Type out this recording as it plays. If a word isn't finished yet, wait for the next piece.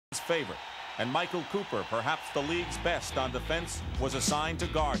favorite, and Michael Cooper, perhaps the league's best on defense, was assigned to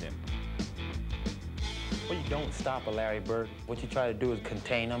guard him. Well, you don't stop a Larry Bird. What you try to do is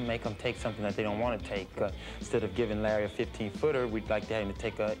contain them, make them take something that they don't want to take. Instead of giving Larry a 15-footer, we'd like to have him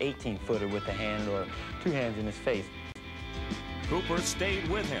take a 18-footer with a hand or two hands in his face. Cooper stayed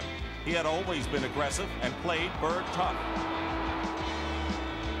with him. He had always been aggressive and played Bird tough.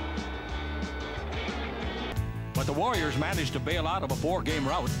 But the Warriors managed to bail out of a 4-game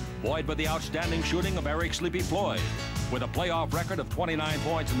rout, buoyed by the outstanding shooting of Eric Sleepy Floyd. With a playoff record of 29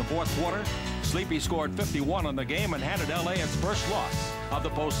 points in the fourth quarter, Sleepy scored 51 on the game and handed LA its first loss of the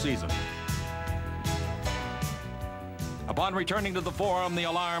postseason. Upon returning to the Forum, the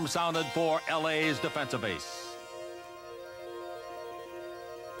alarm sounded for LA's defensive ace.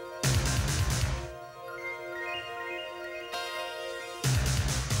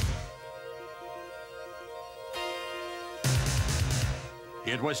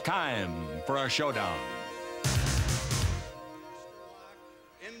 It was time for a showdown.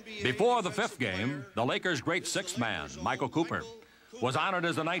 Before the fifth game, the Lakers' great sixth man, Michael Cooper, was honored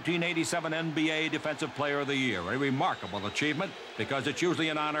as the 1987 NBA Defensive Player of the Year, a remarkable achievement because it's usually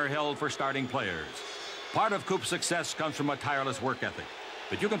an honor held for starting players. Part of Coop's success comes from a tireless work ethic,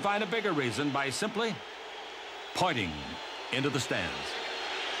 but you can find a bigger reason by simply pointing into the stands.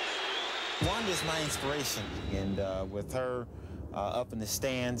 Wanda's my inspiration, and with her up in the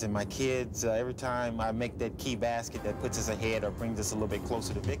stands and my kids, every time I make that key basket that puts us ahead or brings us a little bit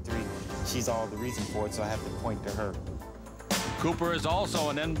closer to victory, she's all the reason for it, so I have to point to her. Cooper is also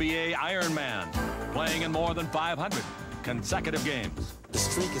an NBA Iron Man, playing in more than 500 consecutive games. The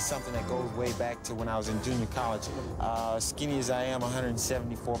streak is something that goes way back to when I was in junior college. Skinny as I am,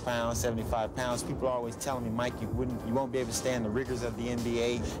 174 pounds, 75 pounds, people are always telling me, Mike, you won't be able to stand the rigors of the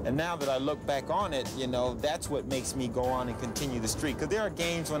NBA. And now that I look back on it, you know, that's what makes me go on and continue the streak. Because there are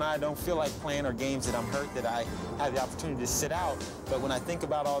games when I don't feel like playing or games that I'm hurt that I have the opportunity to sit out. But when I think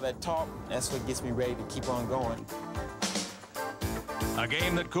about all that talk, that's what gets me ready to keep on going. A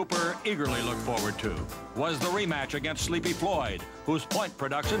game that Cooper eagerly looked forward to was the rematch against Sleepy Floyd, whose point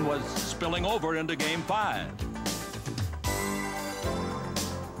production was spilling over into Game 5.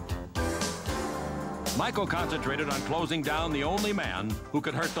 Michael concentrated on closing down the only man who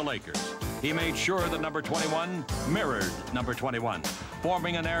could hurt the Lakers. He made sure that number 21 mirrored number 21,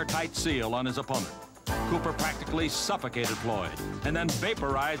 forming an airtight seal on his opponent. Cooper practically suffocated Floyd and then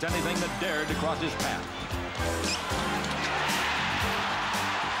vaporized anything that dared to cross his path.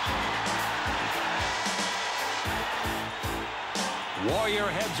 Warrior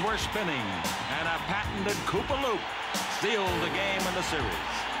heads were spinning, and a patented Cooper loop sealed the game in the series.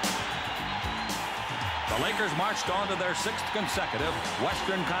 The Lakers marched on to their 6th consecutive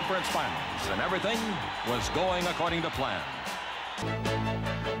Western Conference Finals, and everything was going according to plan.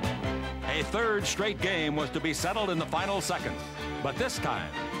 A third straight game was to be settled in the final seconds, but this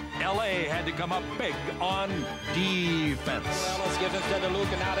time, LA had to come up big on defense. Ellis gives it to Luke,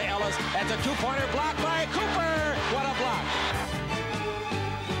 and now to Ellis. That's a two-pointer blocked by Cooper. What a block.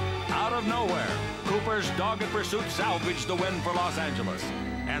 Out of nowhere, Cooper's dogged pursuit salvaged the win for Los Angeles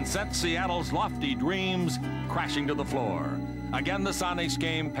and sent Seattle's lofty dreams crashing to the floor. Again, the Sonics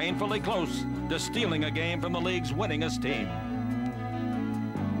came painfully close to stealing a game from the league's winningest team.